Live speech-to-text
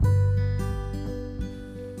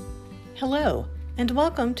Hello, and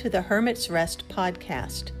welcome to the Hermits Rest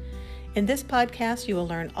podcast. In this podcast, you will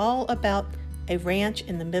learn all about a ranch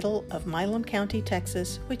in the middle of Milam County,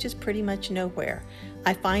 Texas, which is pretty much nowhere.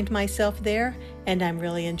 I find myself there, and I'm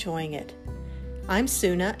really enjoying it. I'm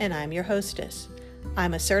Suna, and I'm your hostess.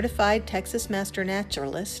 I'm a certified Texas Master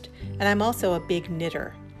Naturalist, and I'm also a big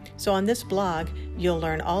knitter. So on this blog, you'll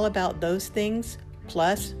learn all about those things,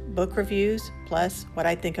 plus book reviews, plus what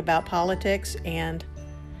I think about politics, and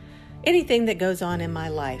anything that goes on in my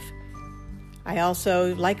life. I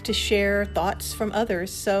also like to share thoughts from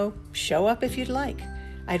others, so show up if you'd like.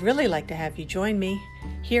 I'd really like to have you join me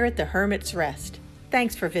here at the Hermit's Rest.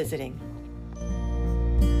 Thanks for visiting.